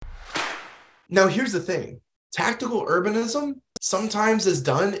Now, here's the thing. Tactical urbanism sometimes is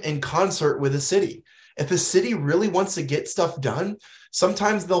done in concert with a city. If a city really wants to get stuff done,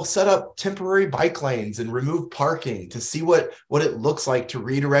 sometimes they'll set up temporary bike lanes and remove parking to see what it looks like to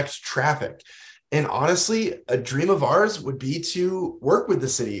redirect traffic. And honestly, a dream of ours would be to work with the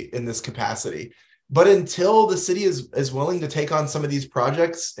city in this capacity. But until the city is willing to take on some of these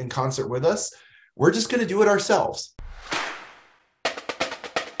projects in concert with us, we're just going to do it ourselves.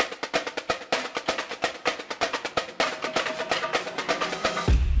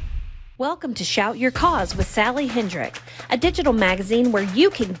 Welcome to Shout Your Cause with Sally Hendrick, a digital magazine where you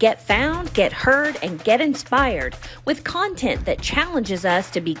can get found, get heard, and get inspired with content that challenges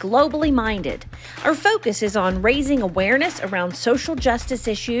us to be globally minded. Our focus is on raising awareness around social justice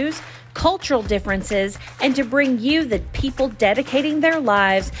issues, cultural differences, and to bring you the people dedicating their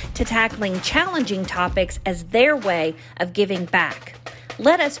lives to tackling challenging topics as their way of giving back.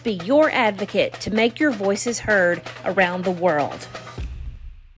 Let us be your advocate to make your voices heard around the world.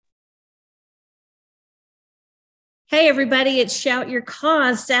 Hey everybody, it's Shout Your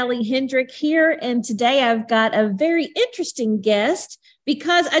Cause, Sally Hendrick here, and today I've got a very interesting guest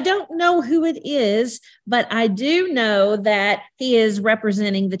because I don't know who it is, but I do know that he is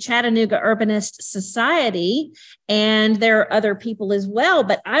representing the Chattanooga Urbanist Society, and there are other people as well,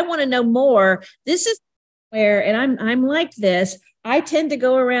 but I want to know more. This is where, and I'm like this, I tend to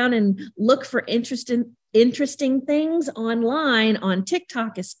go around and look for interesting things online, on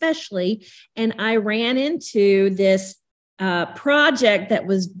TikTok especially, and I ran into this project that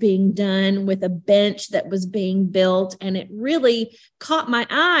was being done with a bench that was being built, and it really caught my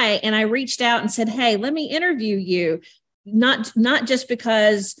eye, and I reached out and said, hey, let me interview you, not just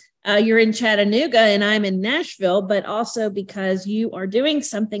because you're in Chattanooga and I'm in Nashville, but also because you are doing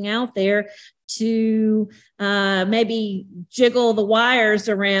something out there to maybe jiggle the wires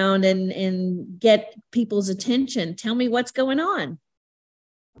around and get people's attention. Tell me what's going on.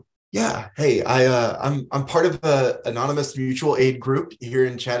 Yeah. Hey, I'm part of an anonymous mutual aid group here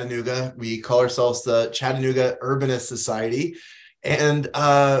in Chattanooga. We call ourselves the Chattanooga Urbanist Society, and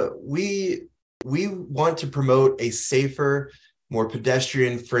we want to promote a safer, more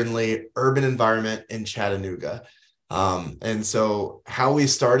pedestrian-friendly urban environment in Chattanooga. And so how we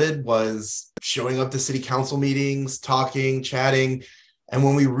started was showing up to city council meetings, talking, chatting. And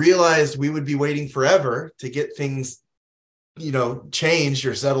when we realized we would be waiting forever to get things, changed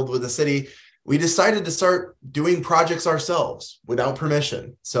or settled with the city, we decided to start doing projects ourselves without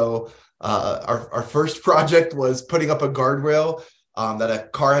permission. So our first project was putting up a guardrail that a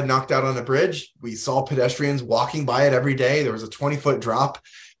car had knocked out on a bridge. We saw pedestrians walking by it every day. There was a 20-foot drop.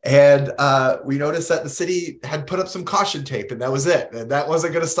 And we noticed that the city had put up some caution tape, and that was it. And that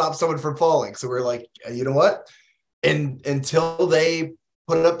wasn't going to stop someone from falling. So we're like, you know what? And until they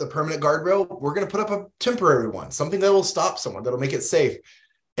put up the permanent guardrail, we're going to put up a temporary one, something that will stop someone, that'll make it safe.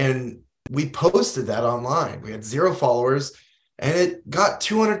 And we posted that online. We had 0 followers, and it got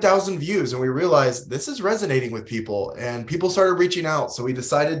 200,000 views. And we realized this is resonating with people, and people started reaching out. So we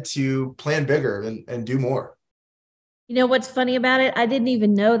decided to plan bigger and do more. You know what's funny about it? I didn't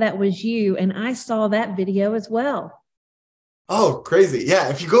even know that was you, and I saw that video as well. Oh, crazy. Yeah.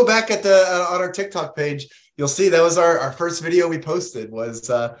 If you go back at on our TikTok page, you'll see that was our first video we posted was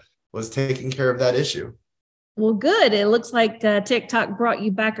taking care of that issue. Well, good. It looks like TikTok brought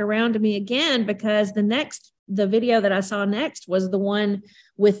you back around to me again, because the video that I saw next was the one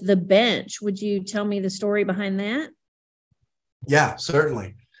with the bench. Would you tell me the story behind that? Yeah,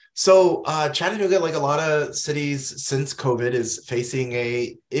 certainly. So Chattanooga, like a lot of cities since COVID, is facing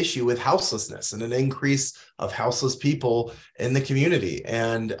a issue with houselessness and an increase of houseless people in the community.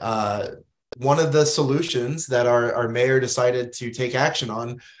 And one of the solutions that our mayor decided to take action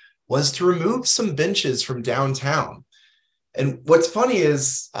on was to remove some benches from downtown. And what's funny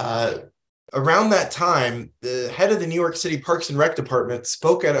is around that time, the head of the New York City Parks and Rec Department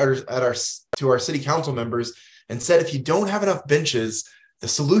spoke to our city council members and said, if you don't have enough benches, the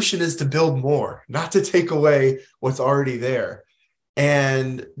solution is to build more, not to take away what's already there.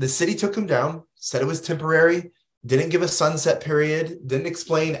 And the city took them down, said it was temporary, didn't give a sunset period, didn't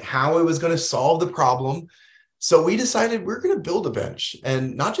explain how it was going to solve the problem. So we decided we're going to build a bench,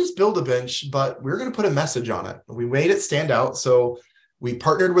 and not just build a bench, but we're going to put a message on it. We made it stand out. So we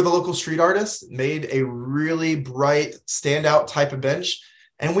partnered with a local street artist, made a really bright standout type of bench,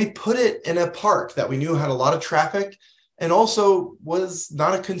 and we put it in a park that we knew had a lot of traffic and also was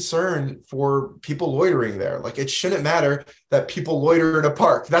not a concern for people loitering there. Like, it shouldn't matter that people loiter in a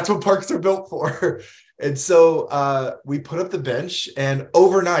park. That's what parks are built for. And so we put up the bench, and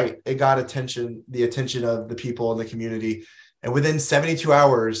overnight it got the attention of the people in the community. And within 72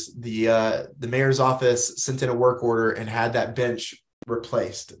 hours, the mayor's office sent in a work order and had that bench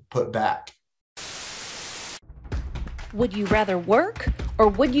replaced, put back. Would you rather work or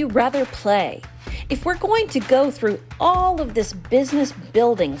would you rather play? If we're going to go through all of this business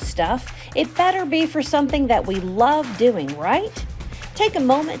building stuff, it better be for something that we love doing, right? Take a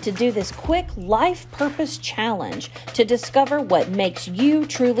moment to do this quick life purpose challenge to discover what makes you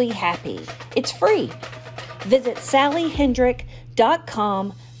truly happy. It's free. Visit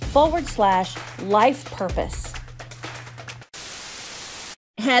sallyhendrick.com/life purpose.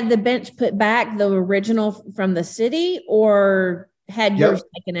 Had the bench put back, the original from the city, or had yours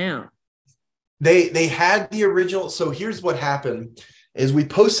taken out? They had the original. So here's what happened is we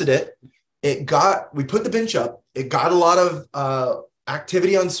posted it. We put the bench up. It got a lot of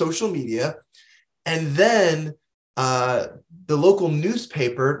activity on social media. And then the local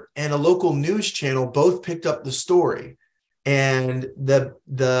newspaper and a local news channel both picked up the story. And the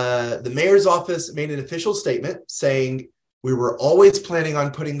mayor's office made an official statement saying, we were always planning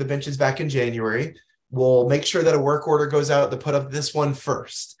on putting the benches back in January. We'll make sure that a work order goes out to put up this one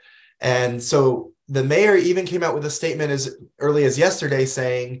first. And so the mayor even came out with a statement as early as yesterday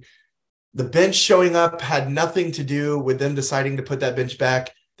saying the bench showing up had nothing to do with them deciding to put that bench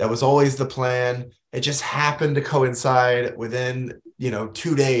back. That was always the plan. It just happened to coincide within,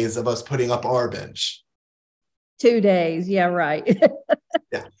 2 days of us putting up our bench. 2 days. Yeah, right.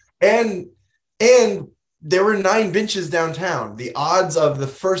 Yeah. And there were 9 benches downtown. The odds of the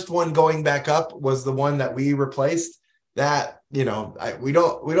first one going back up was the one that we replaced. That, we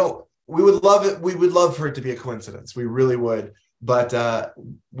would love it. We would love for it to be a coincidence. We really would. But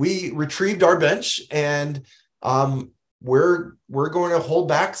we retrieved our bench, and we're going to hold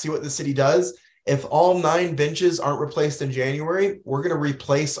back, see what the city does. If all 9 benches aren't replaced in January, we're going to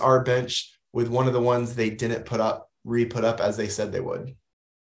replace our bench with one of the ones they didn't re-put up as they said they would.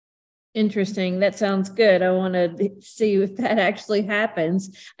 Interesting. That sounds good. I want to see if that actually happens.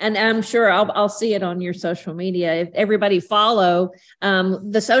 And I'm sure I'll see it on your social media. If everybody follow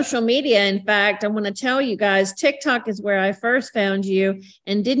the social media, in fact, I want to tell you guys, TikTok is where I first found you.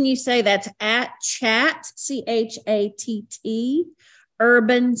 And didn't you say that's at chat, CHATT,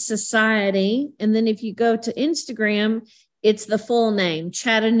 Urban Society. And then if you go to Instagram, it's the full name,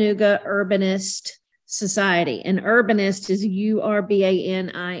 Chattanooga Urbanist Society, and Urbanist is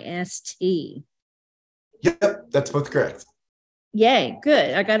URBANIST. Yep, that's both correct. Yay,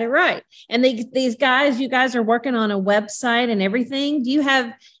 good. I got it right. And these guys, you guys are working on a website and everything. Do you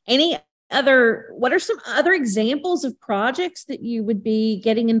have what are some other examples of projects that you would be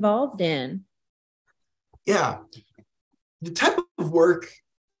getting involved in? Yeah, the type of work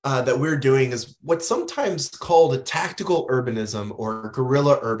that we're doing is what's sometimes called a tactical urbanism or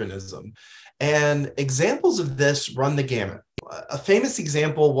guerrilla urbanism. And examples of this run the gamut. A famous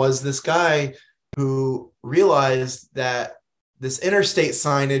example was this guy who realized that this interstate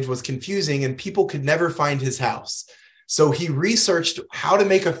signage was confusing and people could never find his house. So he researched how to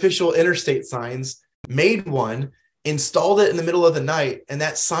make official interstate signs, made one, installed it in the middle of the night, and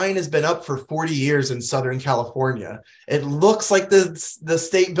that sign has been up for 40 years in Southern California. It looks like the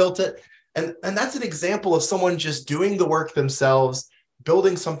state built it. And that's an example of someone just doing the work themselves,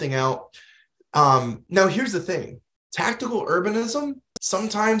 building something out. Now, here's the thing. Tactical urbanism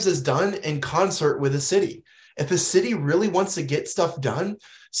sometimes is done in concert with a city. If a city really wants to get stuff done,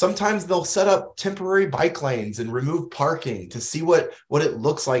 sometimes they'll set up temporary bike lanes and remove parking to see what it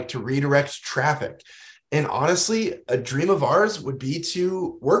looks like to redirect traffic. And honestly, a dream of ours would be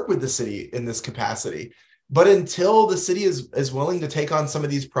to work with the city in this capacity. But until the city is willing to take on some of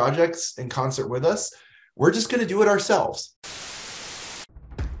these projects in concert with us, we're just going to do it ourselves.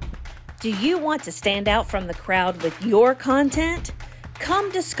 Do you want to stand out from the crowd with your content? Come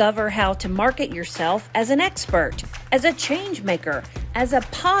discover how to market yourself as an expert, as a change maker, as a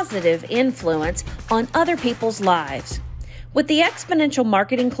positive influence on other people's lives. With the Exponential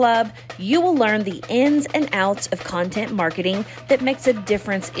Marketing Club, you will learn the ins and outs of content marketing that makes a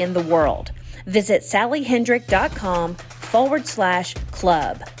difference in the world. Visit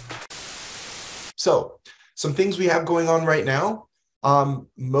sallyhendrick.com/club. So, some things we have going on right now.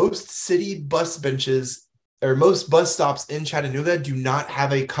 Most city bus benches or most bus stops in Chattanooga do not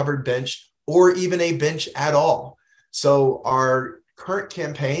have a covered bench or even a bench at all. So our current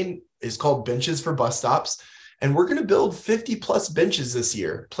campaign is called Benches for Bus Stops, and we're going to build 50 plus benches this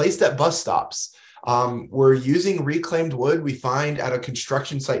year placed at bus stops. We're using reclaimed wood we find at a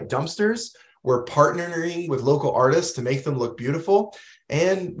construction site dumpsters. We're partnering with local artists to make them look beautiful.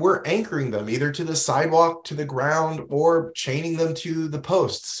 And we're anchoring them either to the sidewalk, to the ground, or chaining them to the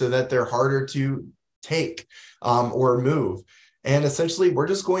posts so that they're harder to take or move. And essentially, we're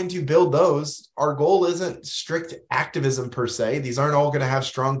just going to build those. Our goal isn't strict activism per se. These aren't all going to have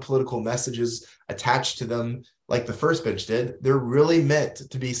strong political messages attached to them like the first bench did. They're really meant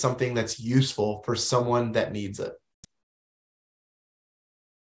to be something that's useful for someone that needs it.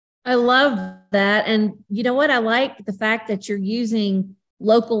 I love that. And you know what? I like the fact that you're using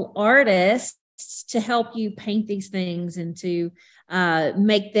local artists to help you paint these things and to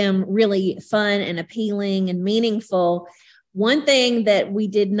make them really fun and appealing and meaningful. One thing that we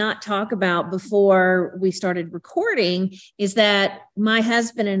did not talk about before we started recording is that my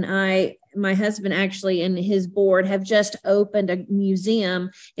husband actually and his board have just opened a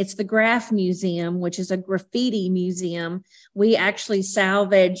museum. It's the Graph Museum, which is a graffiti museum. We actually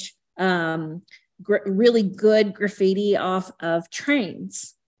salvage really good graffiti off of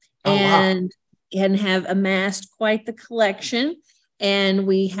trains. Oh, and have amassed quite the collection. And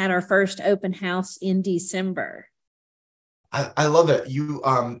we had our first open house in December. I love it.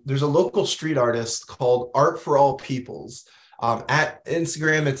 There's a local street artist called Art for All Peoples. At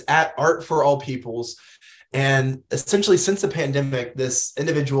Instagram, it's at Art for All Peoples. And essentially, since the pandemic, this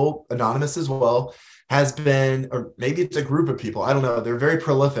individual, anonymous as well, has been, or maybe it's a group of people, I don't know, they're very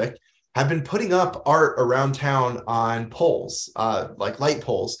prolific, have been putting up art around town on poles, like light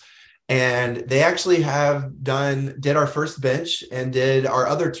poles. And they actually did our first bench and did our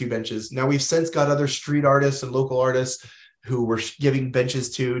other 2 benches. Now, we've since got other street artists and local artists who we're giving benches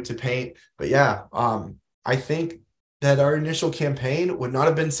to paint. But yeah, I think that our initial campaign would not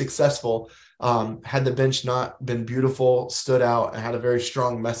have been successful had the bench not been beautiful, stood out, and had a very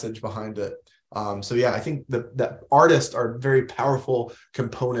strong message behind it. So yeah, I think that artists are a very powerful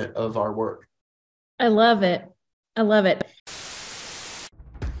component of our work. I love it. I love it.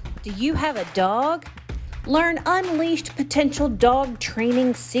 Do you have a dog? Learn unleashed potential dog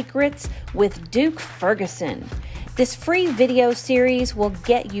training secrets with Duke Ferguson. This free video series will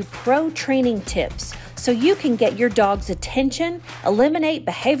get you pro training tips so you can get your dog's attention, eliminate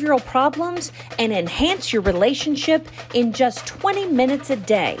behavioral problems, and enhance your relationship in just 20 minutes a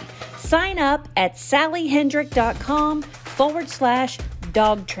day. Sign up at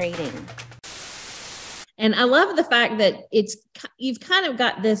sallyhendrick.com/dog training. And I love the fact that you've kind of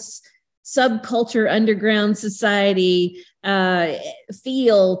got this subculture underground society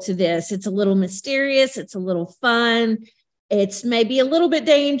feel to this. It's a little mysterious. It's a little fun. It's maybe a little bit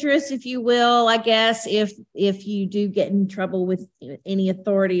dangerous, if you will, I guess, if you do get in trouble with any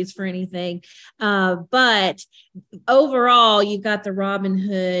authorities for anything. But overall, you've got the Robin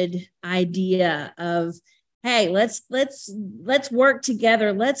Hood idea of, hey, let's work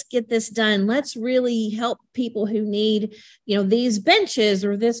together. Let's get this done. Let's really help people who need, these benches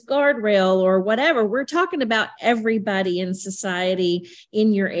or this guardrail or whatever. We're talking about everybody in society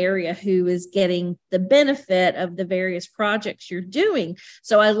in your area who is getting the benefit of the various projects you're doing.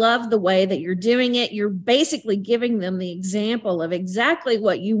 So I love the way that you're doing it. You're basically giving them the example of exactly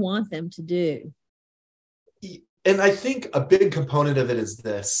what you want them to do. And I think a big component of it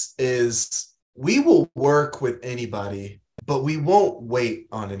is we will work with anybody, but we won't wait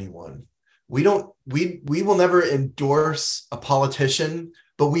on anyone. We will never endorse a politician,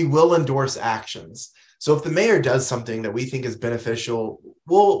 but we will endorse actions. So if the mayor does something that we think is beneficial,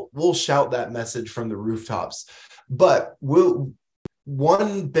 we'll shout that message from the rooftops. But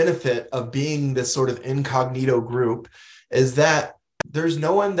one benefit of being this sort of incognito group is that there's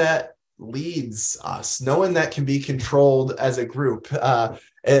no one that leads us, no one that can be controlled as a group.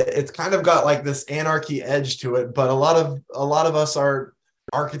 It's kind of got like this anarchy edge to it, but a lot of us are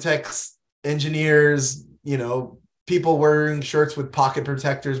architects, engineers, people wearing shirts with pocket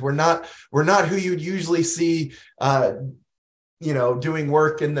protectors. We're not who you'd usually see doing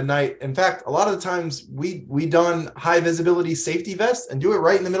work in the night. In fact, a lot of the times we don high visibility safety vests and do it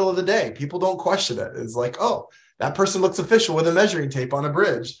right in the middle of the day. People don't question it. It's like, oh, that person looks official with a measuring tape on a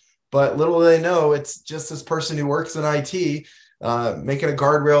bridge. But little do they know, it's just this person who works in IT making a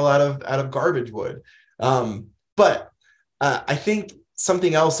guardrail out of garbage wood. But I think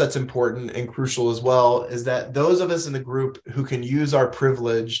something else that's important and crucial as well is that those of us in the group who can use our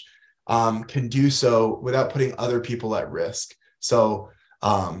privilege can do so without putting other people at risk. So,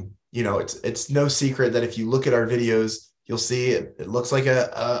 it's no secret that if you look at our videos, you'll see it looks like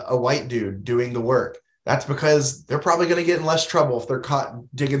a white dude doing the work. That's because they're probably going to get in less trouble if they're caught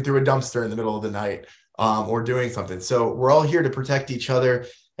digging through a dumpster in the middle of the night or doing something. So we're all here to protect each other.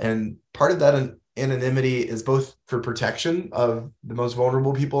 And part of that anonymity is both for protection of the most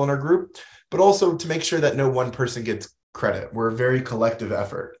vulnerable people in our group, but also to make sure that no one person gets credit. We're a very collective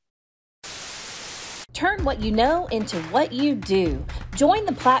effort. Turn what you know into what you do. Join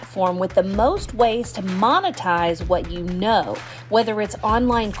the platform with the most ways to monetize what you know, whether it's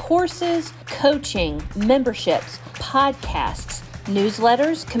online courses, coaching, memberships, podcasts,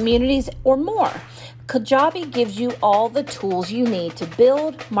 newsletters, communities, or more. Kajabi gives you all the tools you need to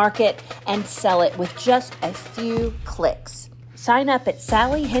build, market, and sell it with just a few clicks. Sign up at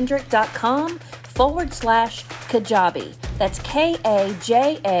sallyhendrick.com/Kajabi. That's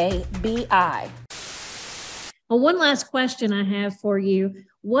Kajabi. Well, one last question I have for you.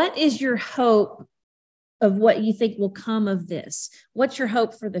 What is your hope of what you think will come of this? What's your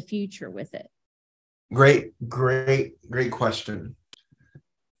hope for the future with it? Great question.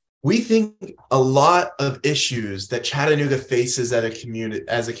 We think a lot of issues that Chattanooga faces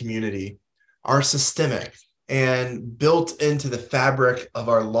as a community are systemic and built into the fabric of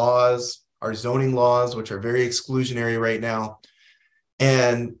our laws, our zoning laws, which are very exclusionary right now.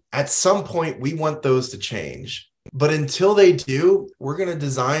 And at some point, we want those to change. But until they do, we're going to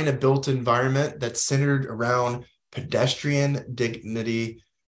design a built environment that's centered around pedestrian dignity,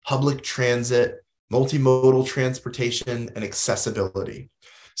 public transit, multimodal transportation, and accessibility.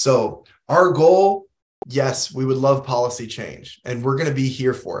 So our goal, yes, we would love policy change, and we're going to be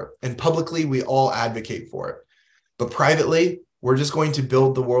here for it. And publicly, we all advocate for it. But privately, we're just going to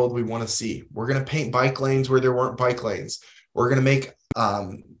build the world we want to see. We're going to paint bike lanes where there weren't bike lanes. We're going to make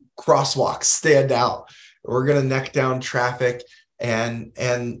crosswalks stand out. We're going to neck down traffic and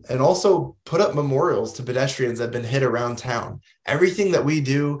also put up memorials to pedestrians that have been hit around town. Everything that we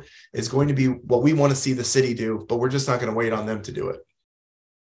do is going to be what we want to see the city do, but we're just not going to wait on them to do it.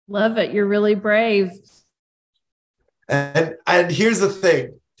 Love it. You're really brave. And here's the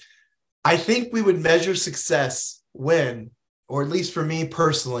thing. I think we would measure success when, or at least for me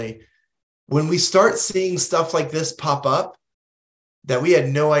personally, when we start seeing stuff like this pop up that we had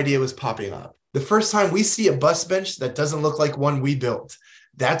no idea was popping up. The first time we see a bus bench that doesn't look like one we built,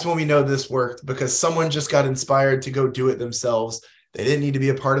 that's when we know this worked, because someone just got inspired to go do it themselves. They didn't need to be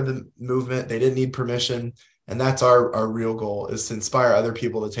a part of the movement. They didn't need permission. And that's our real goal, is to inspire other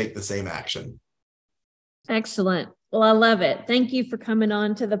people to take the same action. Excellent. Well, I love it. Thank you for coming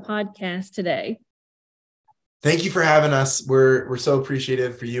on to the podcast today. Thank you for having us. We're so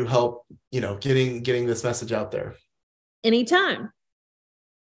appreciative for you help, getting this message out there. Anytime.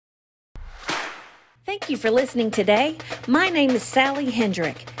 Thank you for listening today. My name is Sally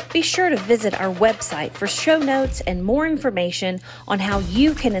Hendrick. Be sure to visit our website for show notes and more information on how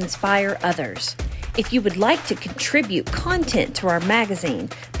you can inspire others. If you would like to contribute content to our magazine,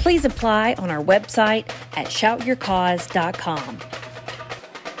 please apply on our website at shoutyourcause.com.